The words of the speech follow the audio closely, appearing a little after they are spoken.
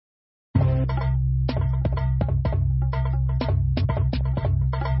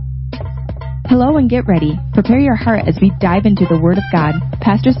Hello and get ready. Prepare your heart as we dive into the Word of God.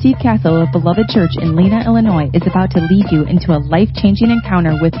 Pastor Steve Castle of Beloved Church in Lena, Illinois is about to lead you into a life-changing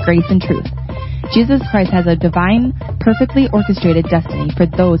encounter with grace and truth. Jesus Christ has a divine, perfectly orchestrated destiny for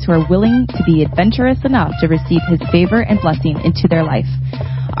those who are willing to be adventurous enough to receive His favor and blessing into their life.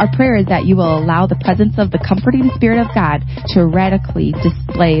 Our prayer is that you will allow the presence of the comforting Spirit of God to radically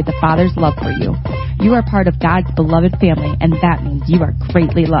display the Father's love for you. You are part of God's beloved family, and that means you are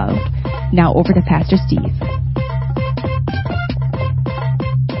greatly loved. Now over to Pastor Steve.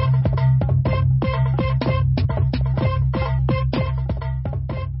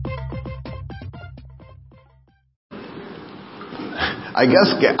 I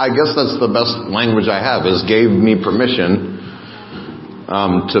guess that's the best language I have, is gave me permission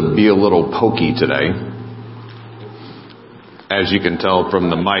to be a little pokey today. As you can tell from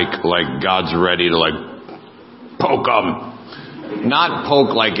the mic, like God's ready to poke them. Not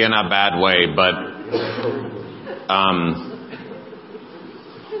poke like in a bad way, but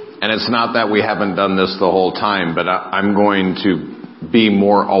and it's not that we haven't done this the whole time, but I'm going to be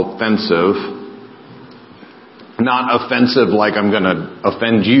more offensive. Not offensive like I'm going to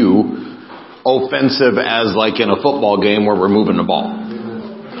offend you. Offensive as like in a football game where we're moving the ball.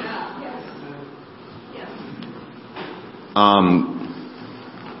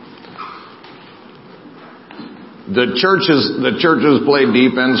 The churches played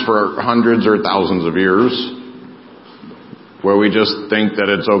defense for hundreds or thousands of years, where we just think that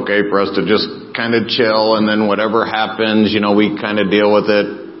it's okay for us to just kind of chill, and then whatever happens, we kind of deal with it.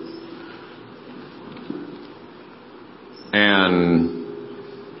 And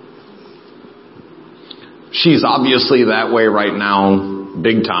she's obviously that way right now,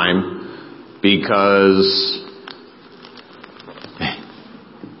 big time, because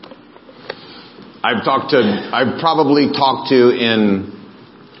I've probably talked to in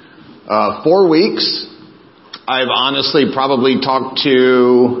 4 weeks. I've honestly probably talked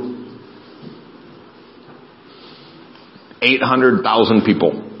to 800,000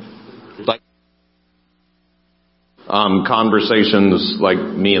 people. Conversations like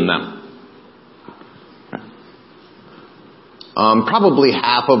me and them. Probably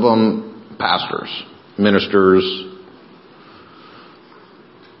half of them pastors, ministers,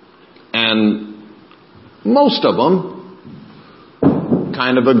 and most of them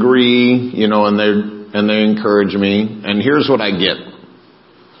kind of agree, and they encourage me. And here's what I get.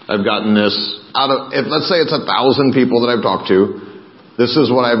 I've gotten this out of, if let's say it's 1,000 people that I've talked to, this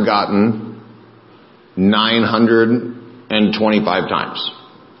is what I've gotten 925 times.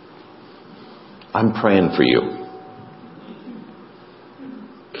 I'm praying for you.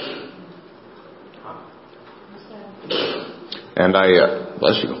 And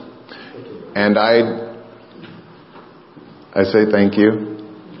bless you. And I say thank you.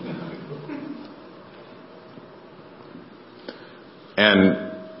 And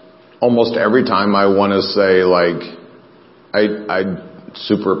almost every time I want to say I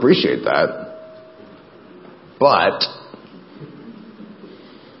super appreciate that. But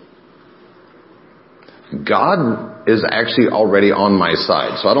God is actually already on my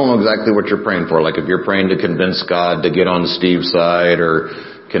side. So I don't know exactly what you're praying for. Like if you're praying to convince God to get on Steve's side, or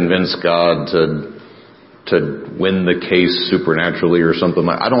convince God to win the case supernaturally or something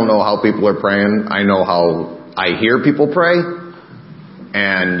like that. I don't know how people are praying. I know how I hear people pray.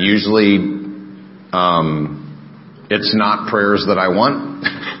 And usually it's not prayers that I want.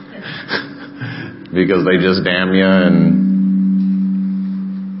 Because they just damn you and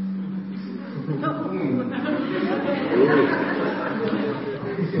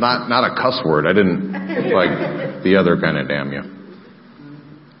not a cuss word. I didn't like the other kind of damn you.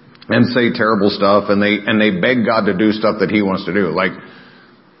 And say terrible stuff, and they beg God to do stuff that He wants to do. Like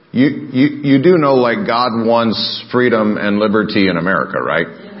you do know, like God wants freedom and liberty in America, right?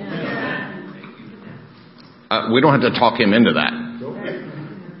 We don't have to talk Him into that.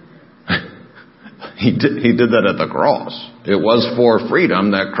 He did that at the cross. It was for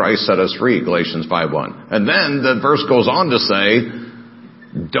freedom that Christ set us free, Galatians 5:1. And then the verse goes on to say,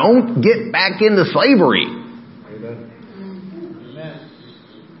 don't get back into slavery. Amen.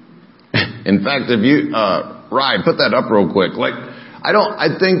 In fact, if you, Ryan, put that up real quick.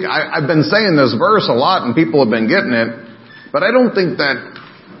 I've been saying this verse a lot and people have been getting it, but I don't think that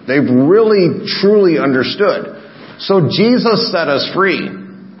they've really truly understood. So Jesus set us free.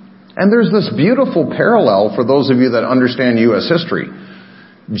 And there's this beautiful parallel for those of you that understand U.S. history.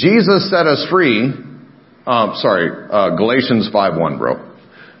 Jesus set us free. Galatians 5:1, bro.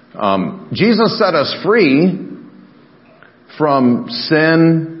 Jesus set us free from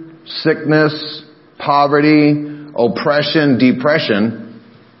sin, sickness, poverty, oppression, depression.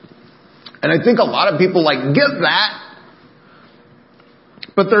 And I think a lot of people get that.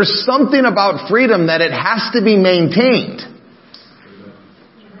 But there's something about freedom that it has to be maintained.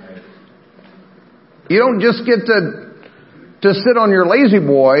 You don't just get to sit on your lazy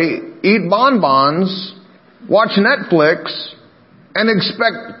boy, eat bonbons, watch Netflix, and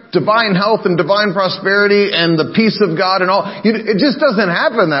expect divine health and divine prosperity and the peace of God and all. It just doesn't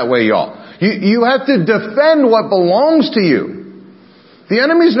happen that way, y'all. You have to defend what belongs to you. The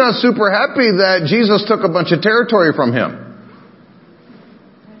enemy's not super happy that Jesus took a bunch of territory from him.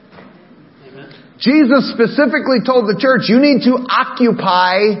 Amen. Jesus specifically told the church, you need to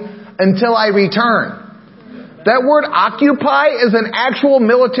occupy until I return. That word occupy is an actual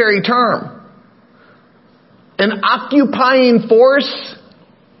military term. An occupying force.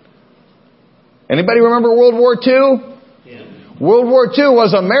 Anybody remember World War II? Yeah. World War II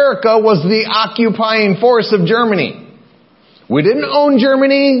America was the occupying force of Germany. We didn't own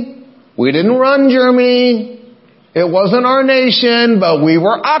Germany. We didn't run Germany. It wasn't our nation, but we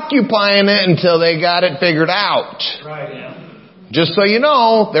were occupying it until they got it figured out. Right. Yeah. Just so you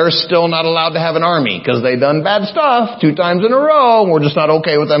know, they're still not allowed to have an army because they done bad stuff 2 times in a row. We're just not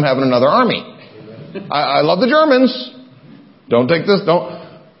okay with them having another army. I love the Germans. Don't take this,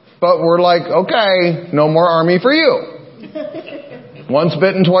 but we're like, okay, no more army for you. Once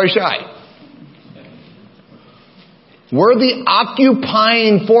bitten, twice shy. We're the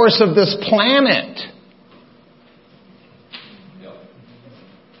occupying force of this planet.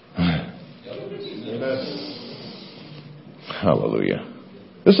 Hallelujah.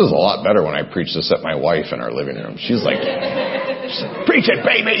 This is a lot better when I preach this at my wife in our living room. She's like, preach it,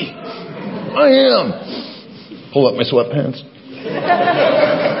 baby. I am. Pull up my sweatpants.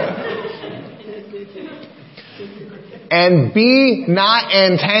 And be not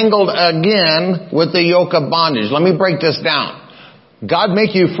entangled again with the yoke of bondage. Let me break this down. God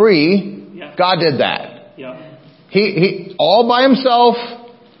make you free. Yeah. God did that. Yeah. He all by himself.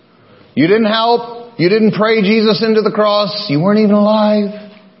 You didn't help. You didn't pray Jesus into the cross. You weren't even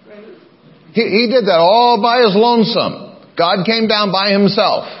alive. He did that all by his lonesome. God came down by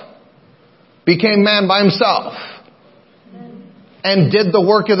himself. Became man by himself. And did the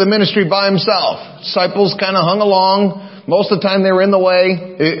work of the ministry by himself. Disciples kind of hung along. Most of the time they were in the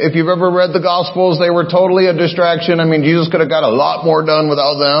way. If you've ever read the Gospels, they were totally a distraction. I mean, Jesus could have got a lot more done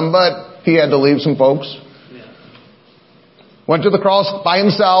without them, but he had to leave some folks. Went to the cross by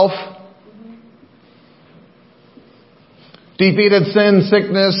himself. Defeated sin,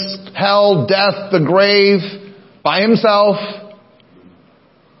 sickness, hell, death, the grave by himself.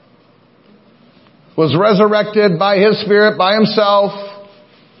 Was resurrected by his Spirit by himself.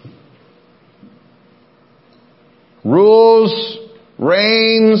 Rules,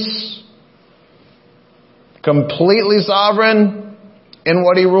 reigns, completely sovereign in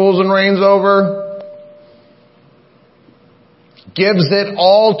what he rules and reigns over. Gives it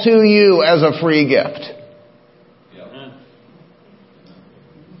all to you as a free gift.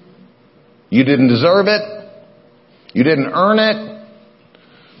 You didn't deserve it. You didn't earn it.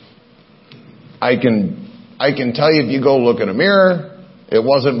 I can tell you if you go look in a mirror, it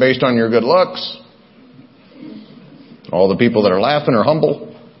wasn't based on your good looks. All the people that are laughing are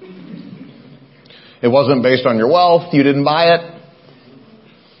humble. It wasn't based on your wealth. You didn't buy it.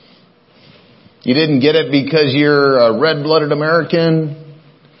 You didn't get it because you're a red-blooded American.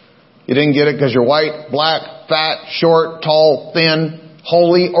 You didn't get it because you're white, black, fat, short, tall, thin,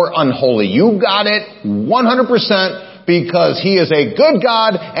 holy or unholy. You got it 100% because he is a good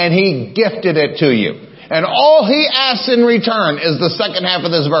God and he gifted it to you. And all he asks in return is the second half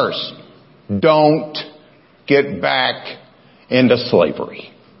of this verse. Don't get back into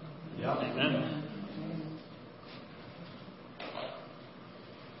slavery. Yeah. Amen.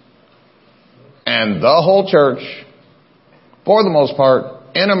 And the whole church, for the most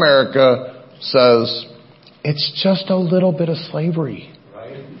part, in America, says, it's just a little bit of slavery.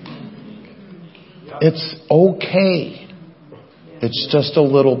 It's okay. It's just a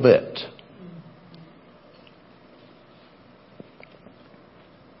little bit.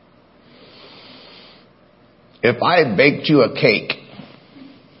 If I baked you a cake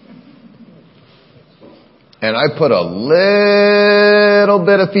and I put a little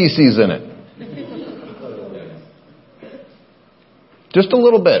bit of feces in it, just a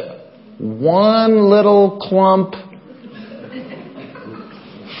little bit, one little clump,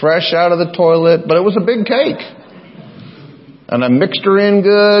 fresh out of the toilet, but it was a big cake. And I mixed her in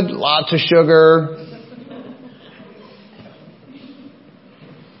good, lots of sugar.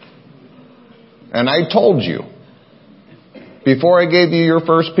 And I told you, before I gave you your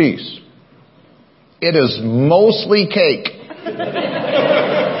first piece, it is mostly cake.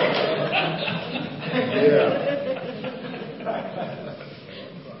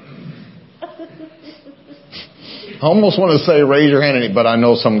 I almost want to say raise your hand, but I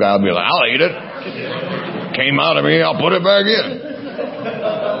know some guy will be like, I'll eat it. Came out of me, I'll put it back in.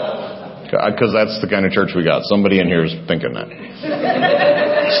 Because that's the kind of church we got. Somebody in here is thinking that.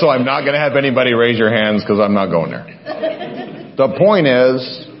 So I'm not going to have anybody raise your hands because I'm not going there. The point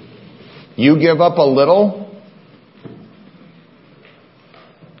is, you give up a little,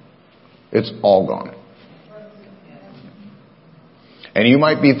 it's all gone. And you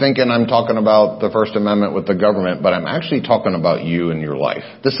might be thinking I'm talking about the First Amendment with the government, but I'm actually talking about you and your life.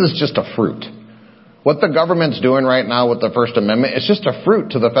 This is just a fruit. What the government's doing right now with the First Amendment is just a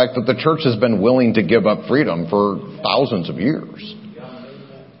fruit to the fact that the church has been willing to give up freedom for thousands of years.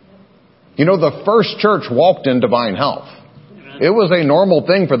 You know, the first church walked in divine health. It was a normal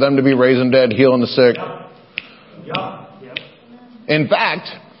thing for them to be raising dead, healing the sick. In fact,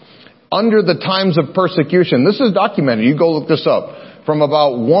 under the times of persecution, this is documented. You go look this up. From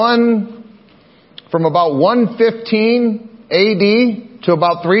about 115 AD to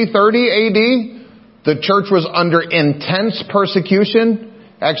about 330 AD, the church was under intense persecution.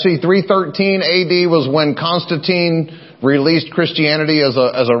 Actually, 313 AD was when Constantine released Christianity as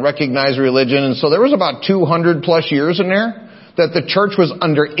a recognized religion. And so there was about 200 plus years in there that the church was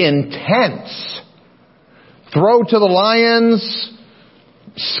under intense. Throw to the lions,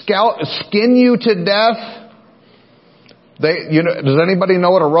 skin you to death. Does anybody know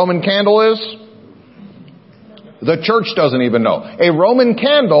what a Roman candle is? The church doesn't even know. A Roman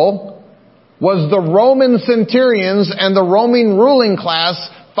candle was the Roman centurions and the Roman ruling class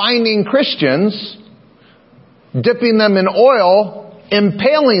finding Christians, dipping them in oil,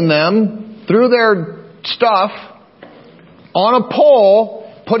 impaling them through their stuff on a pole,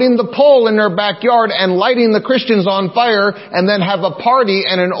 putting the pole in their backyard and lighting the Christians on fire, and then have a party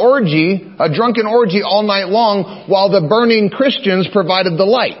and an orgy, a drunken orgy all night long while the burning Christians provided the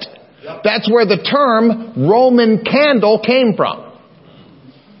light. Yep. That's where the term Roman candle came from.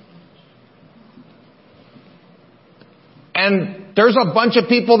 And there's a bunch of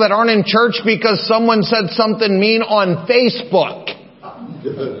people that aren't in church because someone said something mean on Facebook.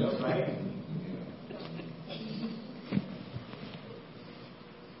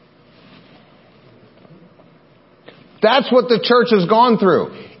 That's what the church has gone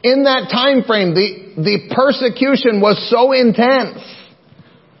through. In that time frame, the persecution was so intense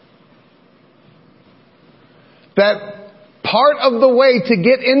that part of the way to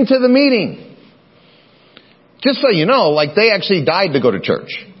get into the meeting, just so you know, like they actually died to go to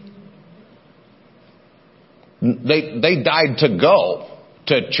church. They died to go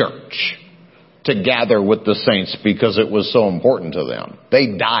to church, to gather with the saints because it was so important to them.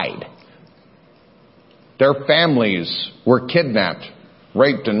 They died. Their families were kidnapped,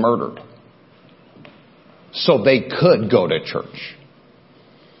 raped, and murdered. So they could go to church.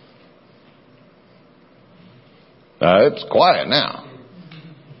 It's quiet now.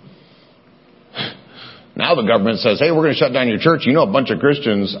 Now the government says, hey, we're going to shut down your church. You know, a bunch of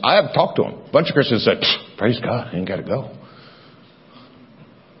Christians, I have talked to them. A bunch of Christians said, praise God, I ain't got to go.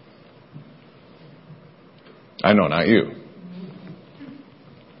 I know, not you.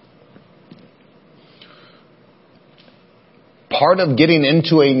 Part of getting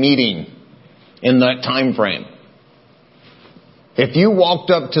into a meeting in that time frame, if you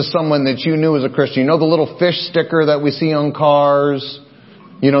walked up to someone that you knew was a Christian, you know the little fish sticker that we see on cars,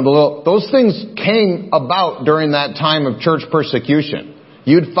 you know those things came about during that time of church persecution.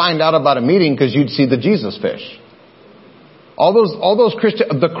 You'd find out about a meeting because you'd see the Jesus fish. All those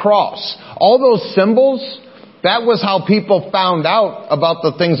Christian, the cross, all those symbols, that was how people found out about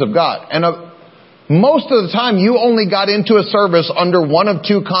the things of God. And most of the time, you only got into a service under one of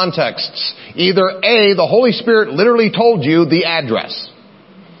two contexts. Either A, the Holy Spirit literally told you the address.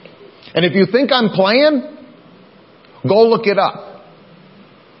 And if you think I'm playing, go look it up.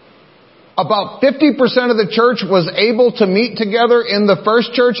 About 50% of the church was able to meet together in the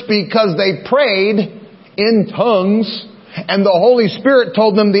first church because they prayed in tongues and the Holy Spirit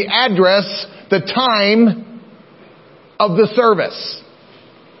told them the address, the time of the service.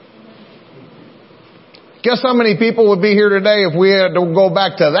 Guess how many people would be here today if we had to go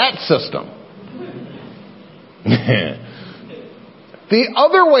back to that system? The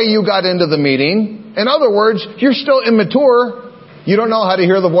other way you got into the meeting, in other words, you're still immature. You don't know how to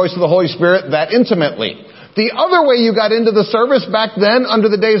hear the voice of the Holy Spirit that intimately. The other way you got into the service back then under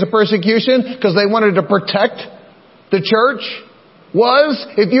the days of persecution, because they wanted to protect the church, was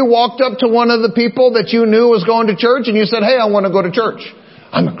if you walked up to one of the people that you knew was going to church and you said, hey, I want to go to church.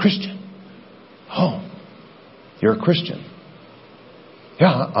 I'm a Christian. Oh. You're a Christian. Yeah,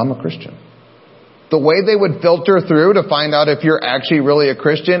 I'm a Christian. the way they would filter through to find out if you're actually really a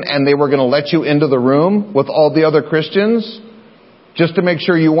Christian, and they were going to let you into the room with all the other Christians just to make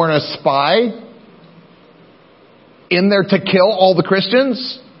sure you weren't a spy in there to kill all the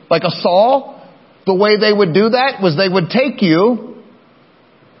Christians, like a Saul. The way they would do that was they would take you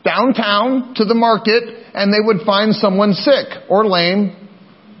downtown to the market, and they would find someone sick or lame,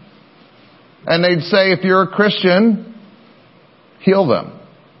 and they'd say, if you're a Christian, heal them.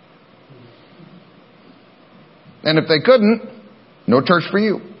 And if they couldn't, no church for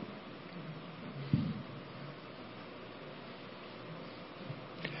you.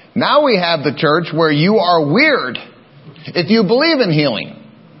 Now we have the church where you are weird if you believe in healing.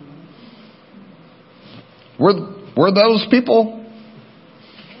 We're those people.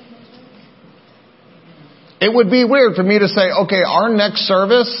 It would be weird for me to say, okay, our next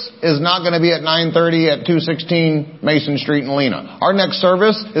service is not going to be at 9:30 at 216 Mason Street in Lena. Our next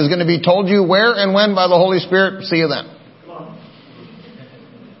service is going to be told you where and when by the Holy Spirit. See you then.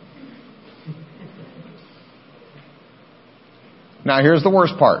 Now here's the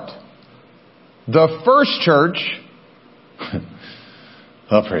worst part. The first church,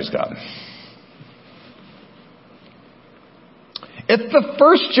 oh, praise God. If the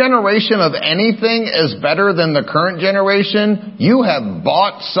first generation of anything is better than the current generation, you have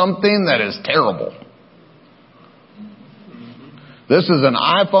bought something that is terrible. This is an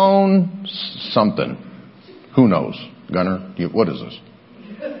iPhone something. Who knows? Gunner, what is this?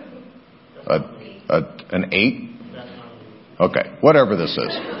 An 8? Okay, whatever this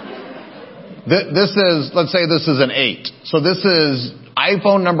is. This is, let's say this is an 8. So this is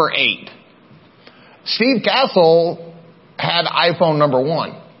iPhone number 8. Steve Castle had iPhone number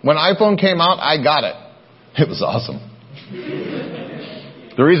 1. When iPhone came out, I got it. It was awesome.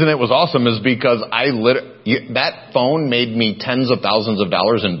 The reason it was awesome is because that phone made me tens of thousands of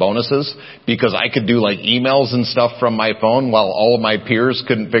dollars in bonuses because I could do like emails and stuff from my phone while all of my peers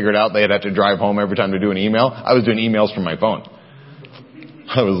couldn't figure it out. They'd have to drive home every time to do an email. I was doing emails from my phone.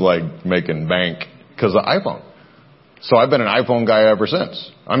 I was like making bank because of iPhone. So I've been an iPhone guy ever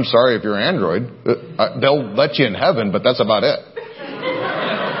since. I'm sorry if you're Android. They'll let you in heaven, but that's about it.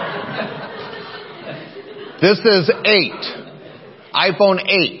 This is 8. iPhone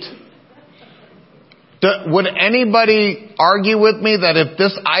 8. Would anybody argue with me that if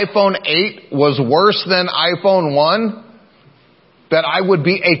this iPhone 8 was worse than iPhone 1, that I would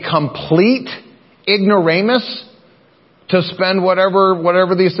be a complete ignoramus to spend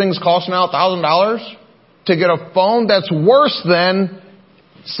whatever these things cost now, $1,000? To get a phone that's worse than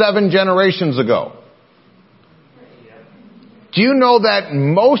 7 generations ago. Do you know that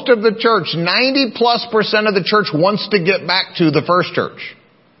most of the church, 90+% of the church wants to get back to the first church?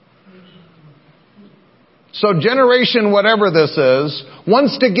 So generation whatever this is,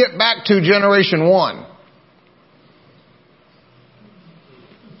 wants to get back to generation 1.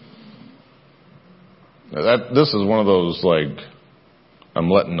 This is one of those like, I'm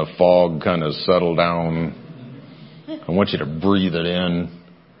letting the fog kind of settle down. I want you to breathe it in.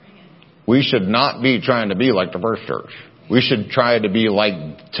 We should not be trying to be like the first church. We should try to be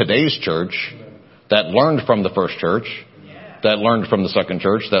like today's church that learned from the first church, that learned from the second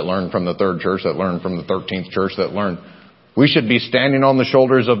church, that learned from the third church, that learned from the 13th church, that learned. We should be standing on the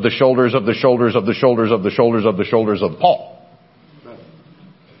shoulders of the shoulders of the shoulders of the shoulders of the shoulders of the shoulders of Paul.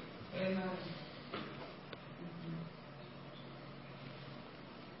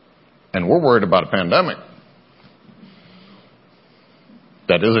 And we're worried about a pandemic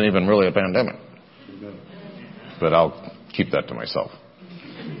that isn't even really a pandemic. But I'll keep that to myself.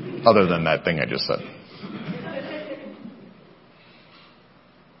 Other than that thing I just said.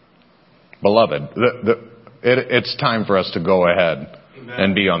 Beloved, it's time for us to go ahead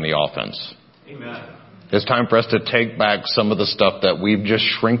and be on the offense. Amen. It's time for us to take back some of the stuff that we've just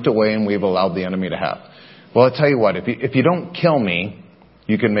shrinked away and we've allowed the enemy to have. Well, I'll tell you what, if you don't kill me,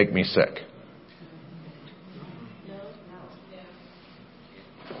 you can make me sick.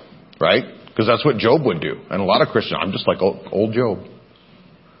 Right? Because that's what Job would do. And a lot of Christians, I'm just like old Job.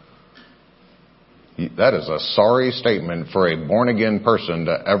 That is a sorry statement for a born-again person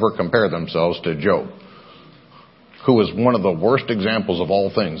to ever compare themselves to Job, who was one of the worst examples of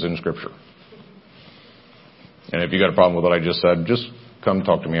all things in Scripture. And if you got a problem with what I just said, just come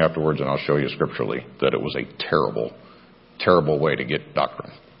talk to me afterwards and I'll show you scripturally that it was a terrible, terrible way to get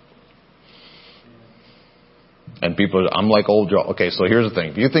doctrine. And people, I'm like old Job. Okay, so here's the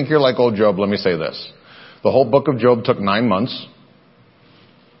thing. If you think you're like old Job, let me say this. The whole book of Job took 9 months.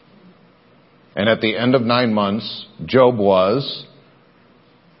 And at the end of 9 months, Job was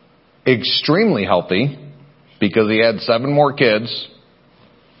extremely healthy because he had 7 more kids.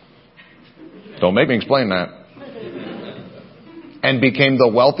 Don't make me explain that. And became the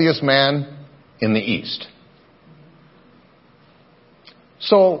wealthiest man in the East.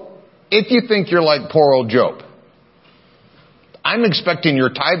 So, if you think you're like poor old Job, I'm expecting your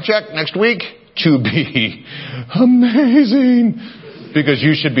tithe check next week to be amazing, because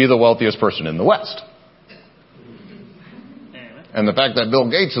you should be the wealthiest person in the West. And the fact that Bill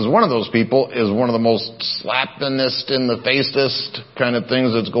Gates is one of those people is one of the most slappingest in the facest kind of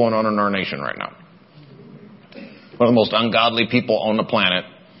things that's going on in our nation right now. One of the most ungodly people on the planet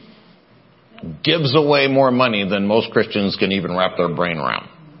gives away more money than most Christians can even wrap their brain around.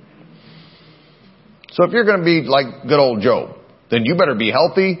 So if you're going to be like good old Job, then you better be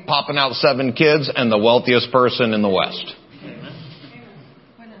healthy, popping out 7 kids, and the wealthiest person in the West.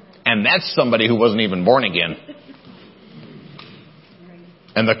 And that's somebody who wasn't even born again.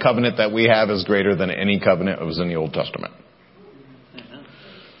 And the covenant that we have is greater than any covenant that was in the Old Testament.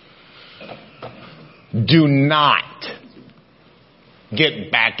 Do not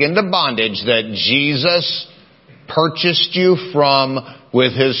get back into bondage that Jesus purchased you from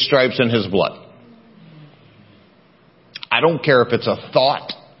with His stripes and His blood. I don't care if it's a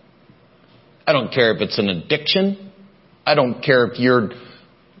thought. I don't care if it's an addiction. I don't care if you're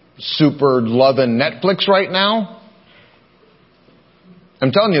super loving Netflix right now.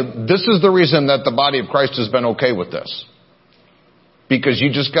 I'm telling you, this is the reason that the body of Christ has been okay with this. Because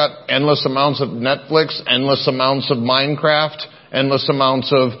you just got endless amounts of Netflix, endless amounts of Minecraft, endless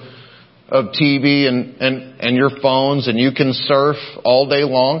amounts of TV and your phones, and you can surf all day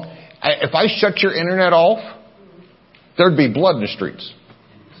long. If I shut your internet off, there'd be blood in the streets.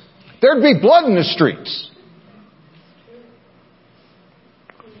 There'd be blood in the streets.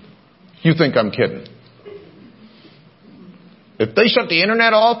 You think I'm kidding? If they shut the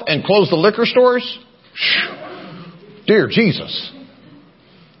internet off and close the liquor stores, dear Jesus,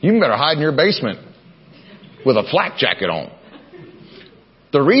 you better hide in your basement with a flak jacket on.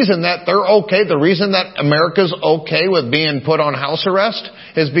 The reason that they're okay, the reason that America's okay with being put on house arrest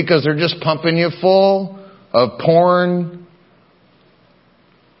is because they're just pumping you full of porn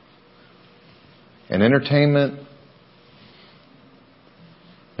and entertainment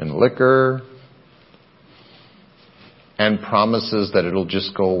and liquor and promises that it'll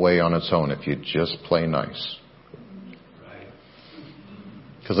just go away on its own if you just play nice.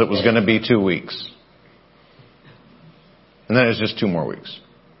 Because it was going to be 2 weeks. And then it's just 2 more weeks.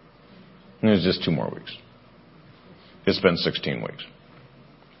 And it's just 2 more weeks. It's been 16 weeks.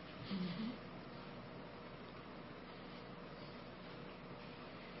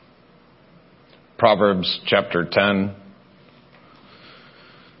 Proverbs chapter 10.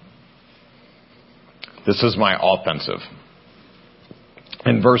 This is my offensive.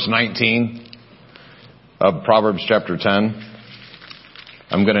 In verse 19 of Proverbs chapter 10,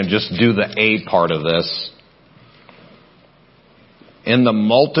 I'm going to just do the A part of this. In the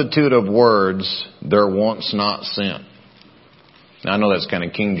multitude of words, there wants not sin. Now, I know that's kind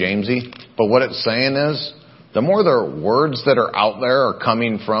of King Jamesy, but what it's saying is, the more there are words that are out there or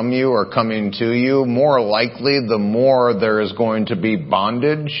coming from you or coming to you, more likely the more there is going to be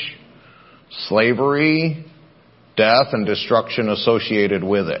bondage, slavery, death, and destruction associated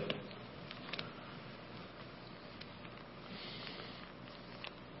with it.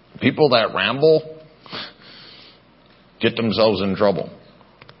 People that ramble get themselves in trouble.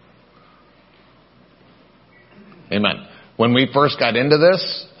 Amen. When we first got into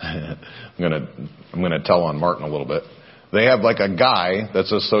this, I'm gonna tell on Martin a little bit. They have like a guy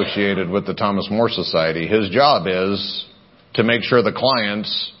that's associated with the Thomas More Society. His job is to make sure the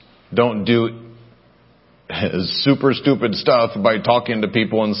clients don't do super stupid stuff by talking to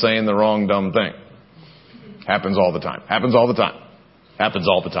people and saying the wrong dumb thing. Happens all the time. Happens all the time. Happens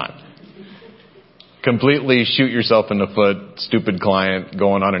all the time. Completely shoot yourself in the foot, stupid client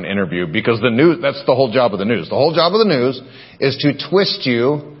going on an interview, because the news, that's the whole job of the news. The whole job of the news is to twist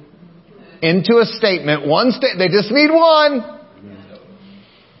you into a statement. They just need one.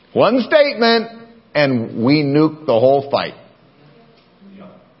 One statement, and we nuke the whole fight.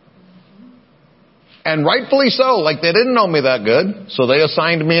 And rightfully so. Like, they didn't know me that good, so they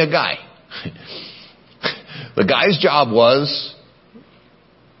assigned me a guy. The guy's job was,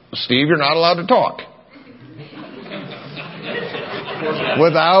 Steve, you're not allowed to talk.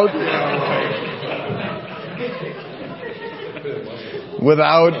 Without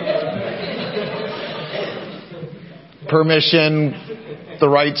permission, the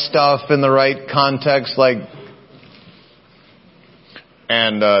right stuff in the right context, like,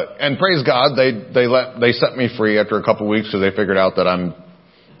 and praise God, they set me free after a couple of weeks because they figured out that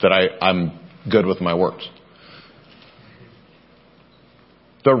I'm good with my words.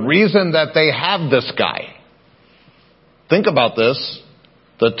 The reason that they have this guy. Think about this.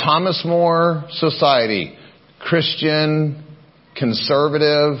 The Thomas More Society, Christian,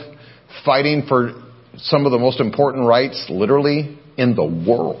 conservative, fighting for some of the most important rights, literally, in the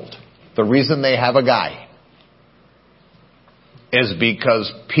world. The reason they have a guy is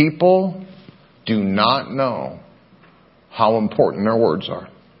because people do not know how important their words are.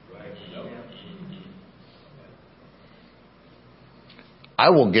 I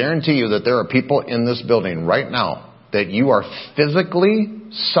will guarantee you that there are people in this building right now that you are physically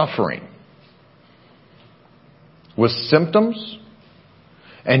suffering with symptoms,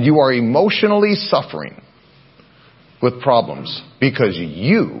 and you are emotionally suffering with problems because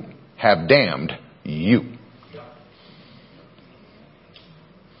you have damned you.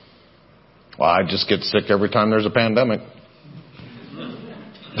 Well, I just get sick every time there's a pandemic.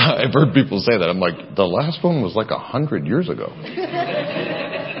 I've heard people say that. I'm like, the last one was like 100 years ago.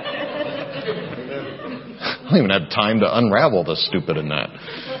 I don't even have time to unravel the stupid in that.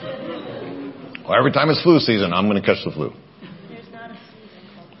 Well, every time it's flu season, I'm going to catch the flu. There's not a season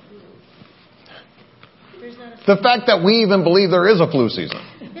called flu. The fact that we even believe there is a flu season.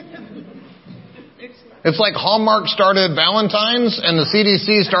 It's like Hallmark started Valentine's and the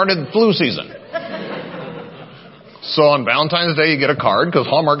CDC started flu season. So on Valentine's Day you get a card because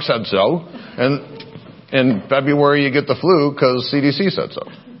Hallmark said so. And in February you get the flu because CDC said so.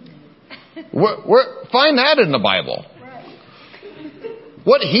 Find that in the Bible.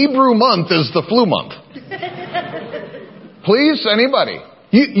 What Hebrew month is the flu month? Please, anybody?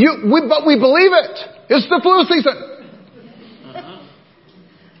 But we believe it. It's the flu season.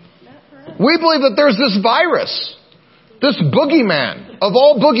 We believe that there's this virus, this boogeyman of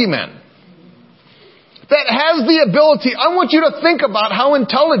all boogeymen, that has the ability. I want you to think about how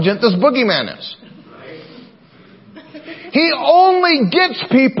intelligent this boogeyman is. He only gets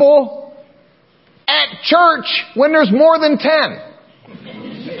people at church when there's more than 10.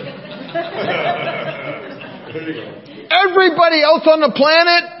 Everybody else on the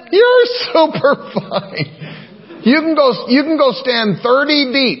planet, you're super fine. You can go stand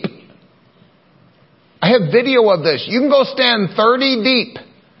 30 deep. I have video of this. You can go stand 30 deep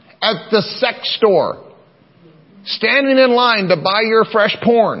at the sex store, standing in line to buy your fresh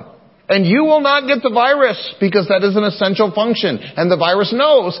porn. And you will not get the virus because that is an essential function. And the virus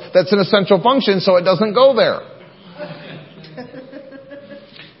knows that's an essential function, so it doesn't go there.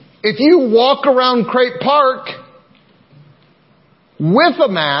 If you walk around Crape Park with a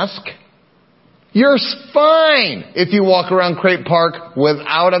mask, you're fine. If you walk around Crape Park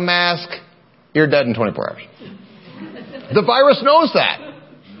without a mask, you're dead in 24 hours. The virus knows that.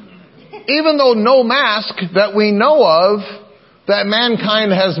 Even though no mask that we know of that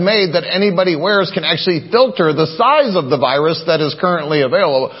mankind has made that anybody wears can actually filter the size of the virus that is currently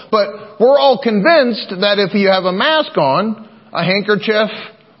available. But we're all convinced that if you have a mask on, a handkerchief,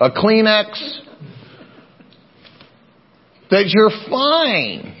 a Kleenex, that you're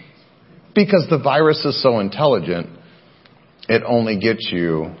fine. Because the virus is so intelligent, it only gets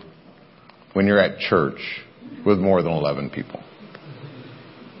you when you're at church with more than 11 people.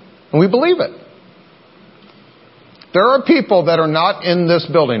 And we believe it. There are people that are not in this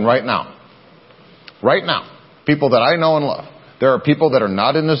building right now. Right now. People that I know and love. There are people that are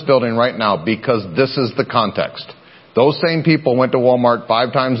not in this building right now because this is the context. Those same people went to Walmart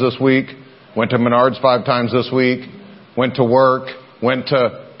 5 times this week, went to Menards 5 times this week, went to work,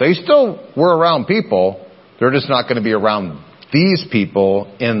 they still were around people. They're just not going to be around these people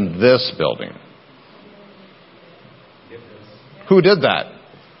in this building. Who did that?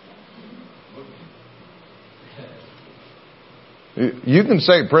 You can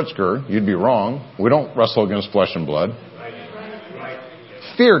say Pritzker. You'd be wrong. We don't wrestle against flesh and blood.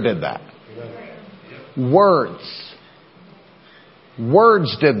 Fear did that. Words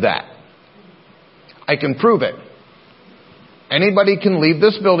did that. I can prove it. Anybody can leave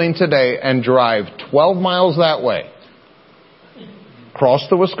this building today and drive 12 miles that way, cross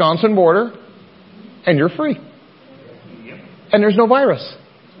the Wisconsin border, and you're free. And there's no virus.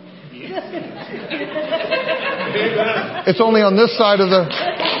 It's only on this side of the...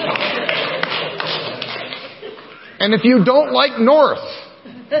 And if you don't like north,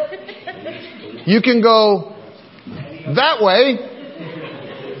 you can go that way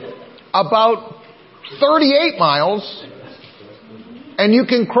about 38 miles, and you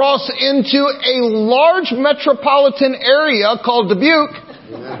can cross into a large metropolitan area called Dubuque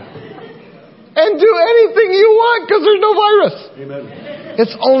and do anything you want because there's no virus. Amen.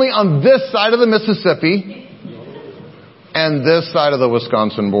 It's only on this side of the Mississippi and this side of the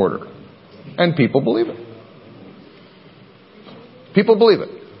Wisconsin border. And people believe it. People believe it.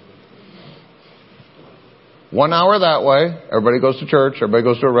 1 hour that way, everybody goes to church, everybody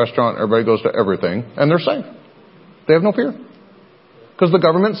goes to a restaurant, everybody goes to everything, and they're safe. They have no fear. Because the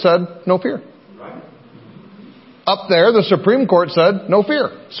government said no fear. Up there, the Supreme Court said no fear.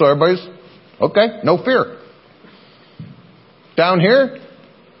 So everybody's, okay, no fear. Down here,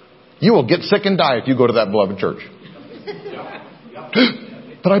 you will get sick and die if you go to that beloved church.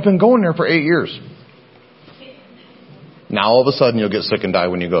 But I've been going there for 8 years. Now all of a sudden you'll get sick and die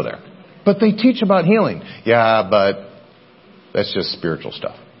when you go there. But they teach about healing. Yeah, but that's just spiritual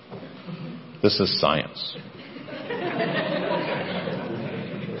stuff. This is science.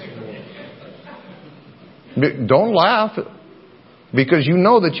 Don't laugh, because you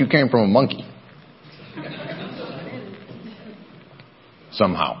know that you came from a monkey.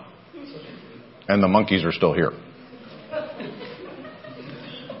 Somehow. And the monkeys are still here.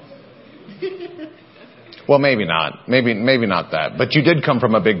 Well, maybe not. Maybe not that. But you did come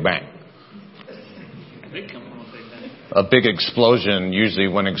from a big bang. A big explosion, usually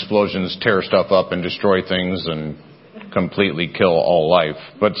when explosions tear stuff up and destroy things and completely kill all life.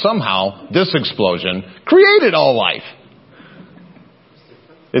 But somehow, this explosion created all life.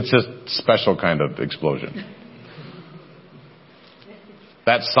 It's a special kind of explosion.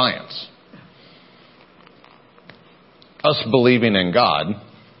 That's science. Us believing in God,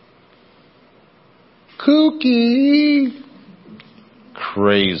 kooky,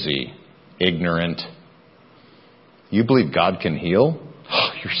 crazy, ignorant. You believe God can heal?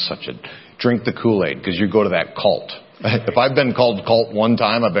 Oh, you're such a... Drink the Kool-Aid, because you go to that cult. If I've been called cult one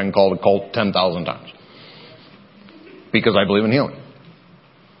time, I've been called a cult 10,000 times. Because I believe in healing.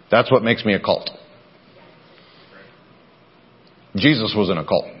 That's what makes me a cult. Jesus was in a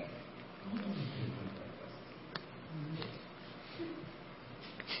cult.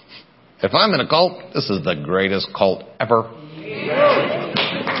 If I'm in a cult, this is the greatest cult ever.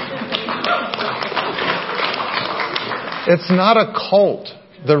 It's not a cult.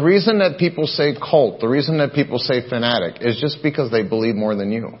 The reason that people say cult, the reason that people say fanatic, is just because they believe more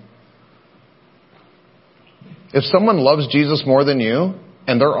than you. If someone loves Jesus more than you,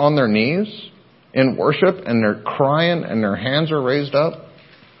 and they're on their knees in worship, and they're crying, and their hands are raised up,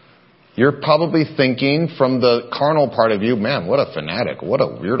 you're probably thinking from the carnal part of you, man, what a fanatic, what a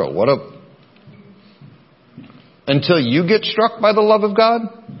weirdo, Until you get struck by the love of God,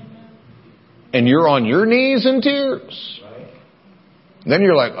 and you're on your knees in tears. Then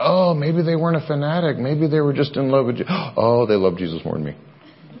you're like, oh, maybe they weren't a fanatic. Maybe they were just in love with Jesus. Oh, they love Jesus more than me.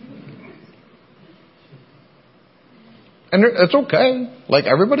 And it's okay. Like,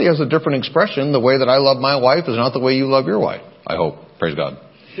 everybody has a different expression. The way that I love my wife is not the way you love your wife. I hope. Praise God.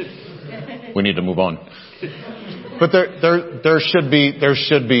 We need to move on. But there should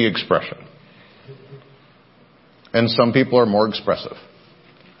be expression. And some people are more expressive.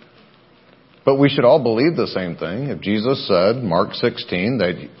 But we should all believe the same thing. If Jesus said, Mark 16,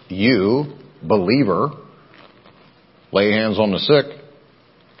 that you, believer, lay hands on the sick,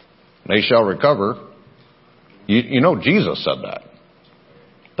 they shall recover. You know Jesus said that.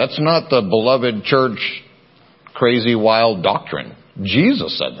 That's not the beloved church crazy wild doctrine.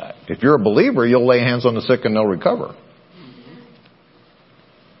 Jesus said that. If you're a believer, you'll lay hands on the sick and they'll recover.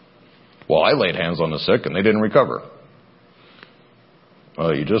 Well, I laid hands on the sick and they didn't recover.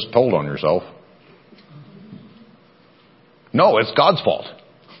 You just told on yourself. No, it's God's fault.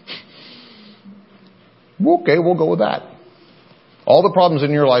 Okay, we'll go with that. All the problems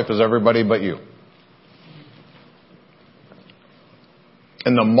in your life is everybody but you.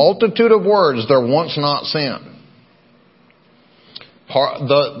 In the multitude of words, there once not sin.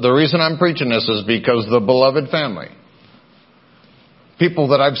 The reason I'm preaching this is because the beloved family, people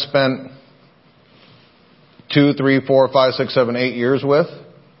that I've spent 2, 3, 4, 5, 6, 7, 8 years with,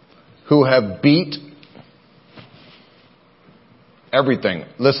 who have beat everything.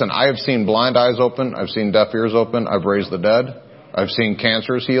 Listen, I have seen blind eyes open. I've seen deaf ears open. I've raised the dead. I've seen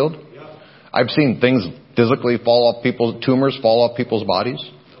cancers healed. I've seen things physically fall off tumors fall off people's bodies.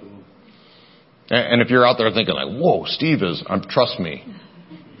 And if you're out there thinking like, whoa, Steve is, trust me,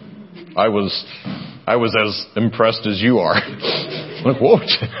 I was as impressed as you are. Like, whoa,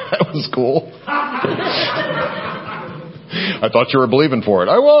 that was cool. I thought you were believing for it.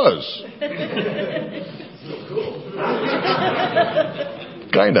 I was.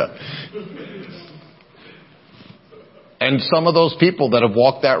 Kinda. And some of those people that have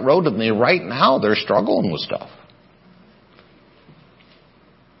walked that road with me right now, they're struggling with stuff.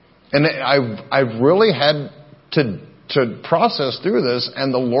 And I've really had to process through this,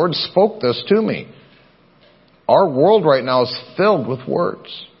 and the Lord spoke this to me. Our world right now is filled with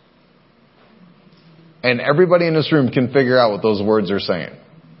words. And everybody in this room can figure out what those words are saying.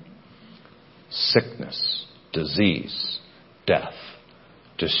 Sickness, disease, death,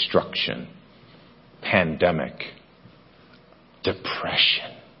 destruction, pandemic,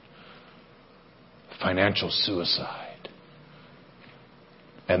 depression, financial suicide.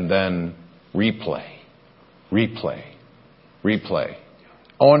 And then replay.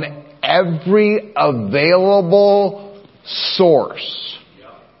 On every available source.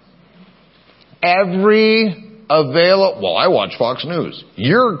 Well, I watch Fox News.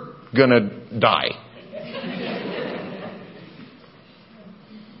 You're gonna die.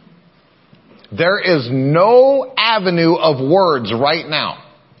 There is no avenue of words right now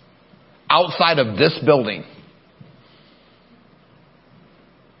outside of this building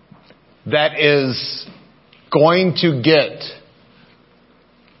that is going to get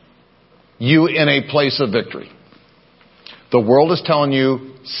you in a place of victory. The world is telling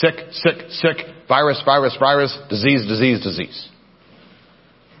you sick, virus, disease.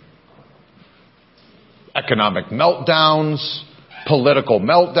 Economic meltdowns, political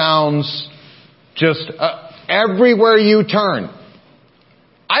meltdowns, just everywhere you turn.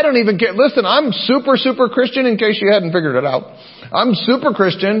 I don't even care. Listen, I'm super Christian in case you hadn't figured it out. I'm super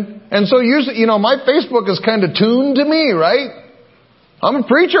Christian. And so usually, my Facebook is kind of tuned to me, right? I'm a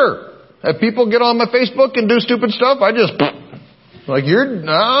preacher. If people get on my Facebook and do stupid stuff, I just, not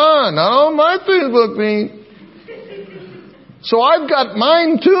on my Facebook feed. So I've got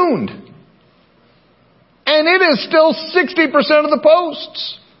mine tuned. And it is still 60% of the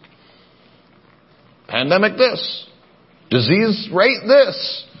posts. Pandemic this. Disease rate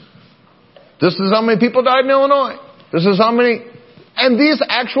this. This is how many people died in Illinois. This is how many. And these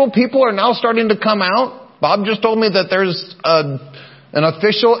actual people are now starting to come out. Bob just told me that there's an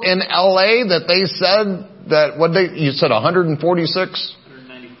official in LA that they said that, you said 146?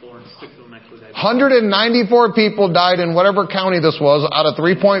 194 and 6 of them actually died. 194 people died in whatever county this was out of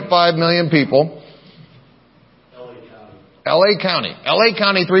 3.5 million people. LA County,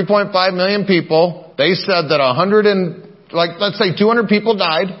 3.5 million people. They said that let's say 200 people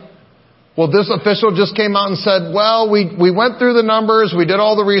died. Well, this official just came out and said, well, we went through the numbers, we did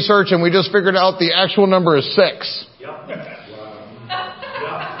all the research, and we just figured out the actual number is 6.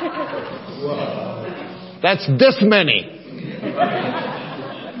 That's this many.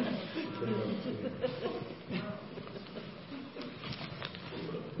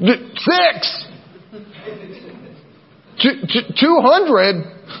 Six. 200.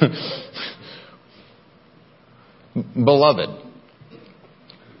 Beloved,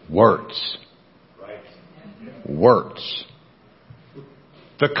 words.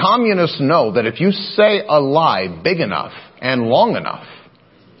 The communists know that if you say a lie big enough and long enough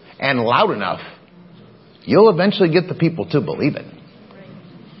and loud enough, you'll eventually get the people to believe it.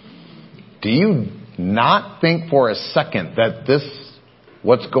 Do you not think for a second that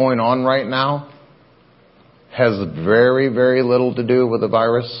what's going on right now, has very, very little to do with the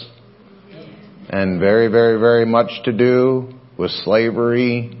virus and very, very, very much to do with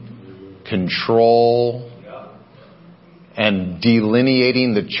slavery, control, and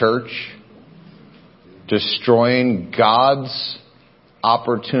delineating the church, destroying God's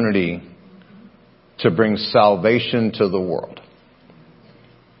opportunity to bring salvation to the world?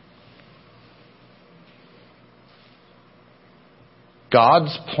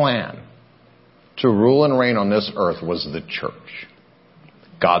 God's plan to rule and reign on this earth was the church.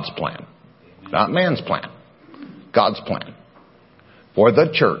 God's plan. Not man's plan. God's plan. For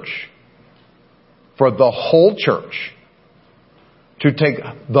the church. For the whole church. To take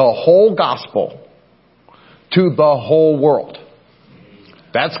the whole gospel to the whole world.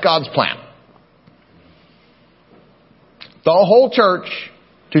 That's God's plan. The whole church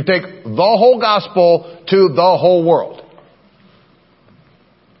to take the whole gospel to the whole world.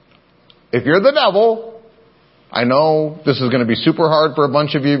 If you're the devil, I know this is going to be super hard for a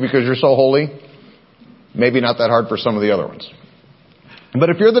bunch of you because you're so holy. Maybe not that hard for some of the other ones. But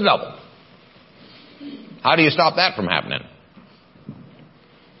if you're the devil, how do you stop that from happening?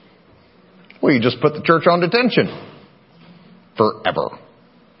 Well, you just put the church on detention. Forever.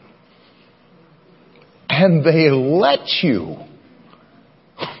 And they let you.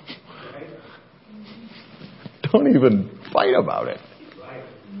 Don't even fight about it.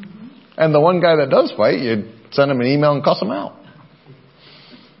 And the one guy that does fight, you send him an email and cuss him out.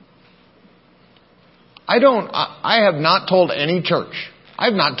 I have not told any church. I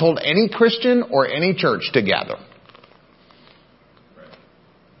have not told any Christian or any church to gather.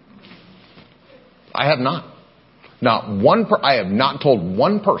 I have not. I have not told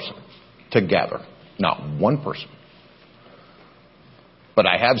one person to gather. Not one person. But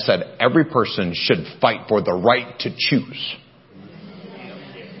I have said every person should fight for the right to choose.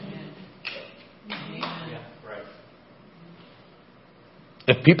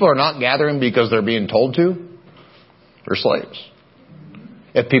 If people are not gathering because they're being told to, they're slaves.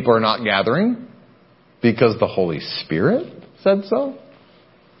 If people are not gathering because the Holy Spirit said so,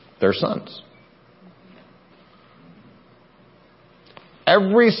 they're sons.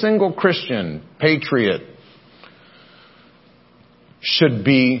 Every single Christian patriot should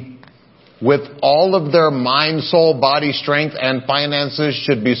be, with all of their mind, soul, body, strength, and finances,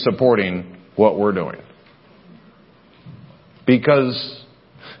 should be supporting what we're doing. Because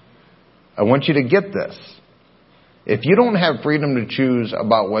I want you to get this. If you don't have freedom to choose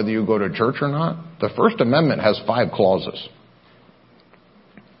about whether you go to church or not, the First Amendment has 5 clauses.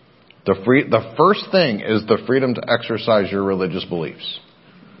 The first thing is the freedom to exercise your religious beliefs.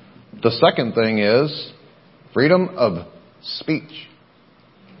 The second thing is freedom of speech.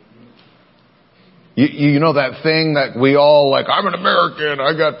 You know that thing that we all like, I'm an American,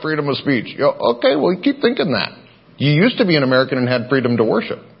 I got freedom of speech. Okay, well, you keep thinking that. You used to be an American and had freedom to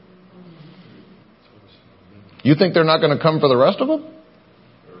worship. You think they're not going to come for the rest of them?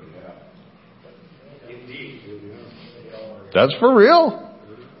 That's for real.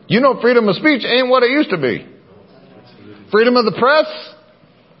 You know, freedom of speech ain't what it used to be. Freedom of the press?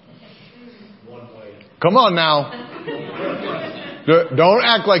 Come on now. Don't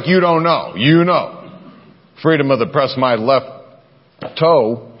act like you don't know. You know. Freedom of the press, my left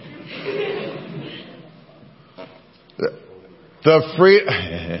toe.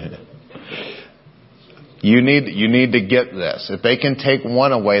 You need to get this. If they can take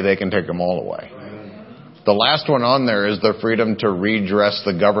one away, they can take them all away. The last one on there is the freedom to redress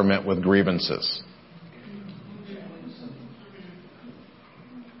the government with grievances.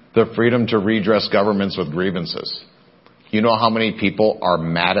 The freedom to redress governments with grievances. You know how many people are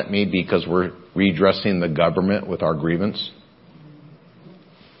mad at me because we're redressing the government with our grievance?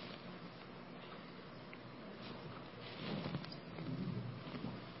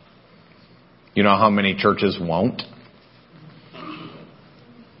 You know how many churches won't?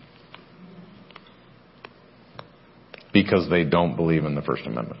 Because they don't believe in the First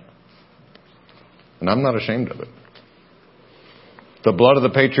Amendment. And I'm not ashamed of it. The blood of the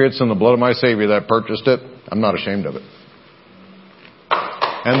patriots and the blood of my Savior that purchased it, I'm not ashamed of it.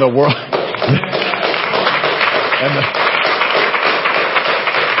 And the world...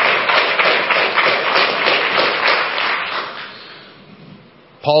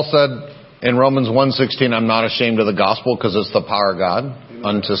 Paul said in Romans 1:16, I'm not ashamed of the gospel because it's the power of God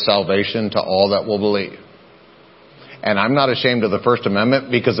unto salvation to all that will believe. And I'm not ashamed of the First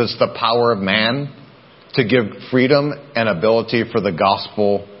Amendment because it's the power of man to give freedom and ability for the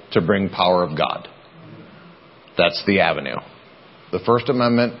gospel to bring power of God. That's the avenue. The First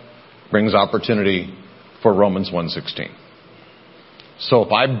Amendment brings opportunity for Romans 1:16. So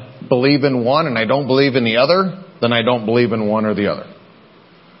if I believe in one and I don't believe in the other, then I don't believe in one or the other.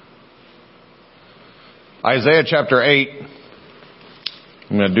 Isaiah chapter 8.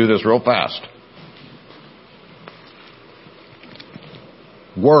 I'm going to do this real fast.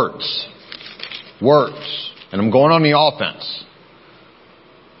 Words. And I'm going on the offense.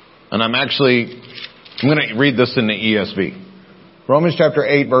 And I'm going to read this in the ESV. Romans chapter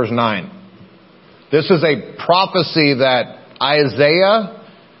 8 verse 9. This is a prophecy that Isaiah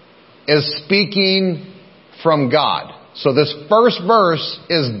is speaking from God. So this first verse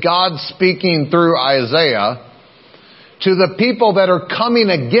is God speaking through Isaiah to the people that are coming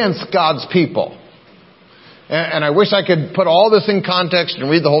against God's people. And I wish I could put all this in context and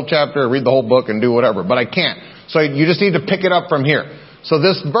read the whole chapter, read the whole book and do whatever, but I can't. So you just need to pick it up from here. So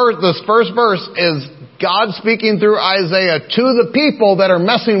this first verse is God speaking through Isaiah to the people that are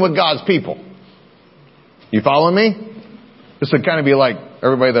messing with God's people. You following me? This would kind of be like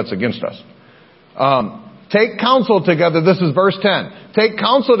everybody that's against us. Take counsel together. This is verse 10. Take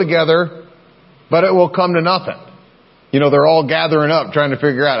counsel together, but it will come to nothing. You know, they're all gathering up trying to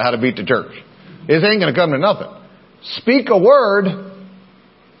figure out how to beat the church. It ain't going to come to nothing. Speak a word,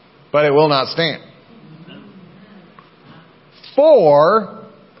 but it will not stand. For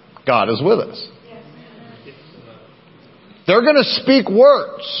God is with us. They're going to speak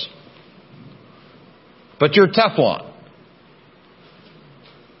words, but you're Teflon.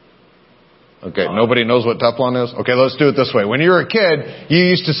 Okay, nobody knows what Teflon is? Okay, let's do it this way. When you were a kid, you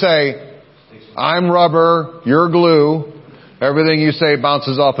used to say, I'm rubber, you're glue. Everything you say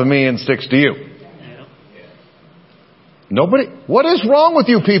bounces off of me and sticks to you. Nobody? What is wrong with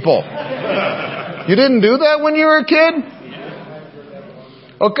you people? You didn't do that when you were a kid?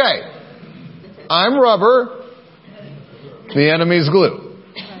 Okay. I'm rubber. The enemy's glue.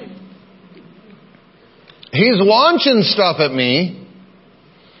 He's launching stuff at me,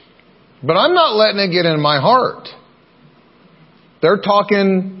 but I'm not letting it get in my heart. They're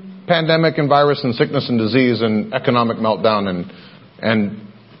talking pandemic and virus and sickness and disease and economic meltdown and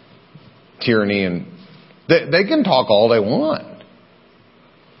tyranny, and they can talk all they want.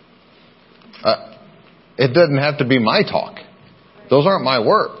 It doesn't have to be my talk. Those aren't my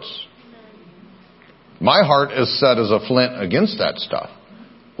words. My heart is set as a flint against that stuff.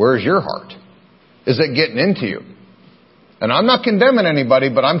 Where's your heart? Is it getting into you? And I'm not condemning anybody,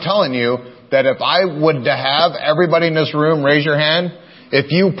 but I'm telling you that if I would to have everybody in this room raise your hand,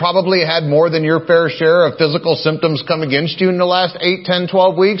 if you probably had more than your fair share of physical symptoms come against you in the last 8, 10,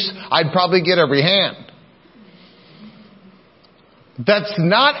 12 weeks, I'd probably get every hand. That's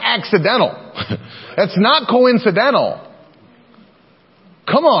not accidental. That's not coincidental.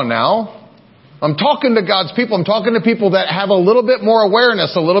 Come on now. I'm talking to God's people. I'm talking to people that have a little bit more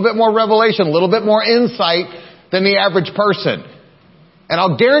awareness, a little bit more revelation, a little bit more insight than the average person. And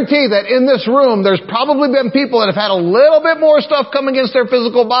I'll guarantee that in this room, there's probably been people that have had a little bit more stuff come against their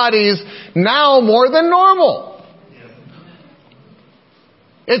physical bodies now more than normal.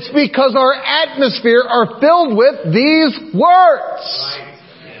 It's because our atmosphere are filled with these words.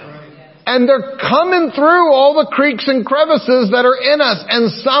 And they're coming through all the creaks and crevices that are in us,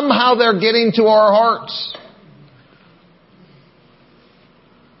 and somehow they're getting to our hearts.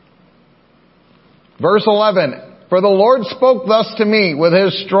 Verse 11. For the Lord spoke thus to me with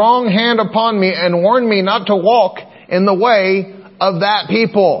His strong hand upon me and warned me not to walk in the way of that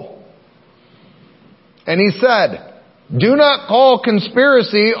people. And He said, do not call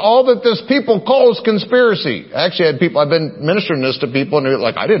conspiracy all that this people calls conspiracy. I actually had people, I've been ministering this to people, and they're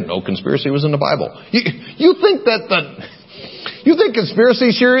like, I didn't know conspiracy was in the Bible. You think you think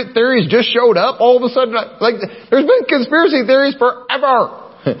conspiracy theories just showed up all of a sudden? Like, there's been conspiracy theories forever.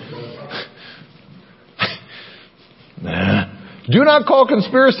 Do not call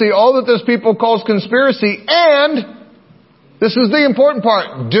conspiracy all that this people calls conspiracy, and this is the important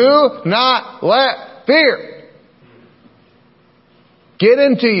part, do not let fear get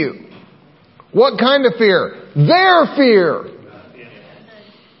into you. What kind of fear? Their fear.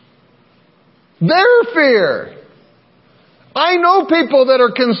 Their fear. I know people that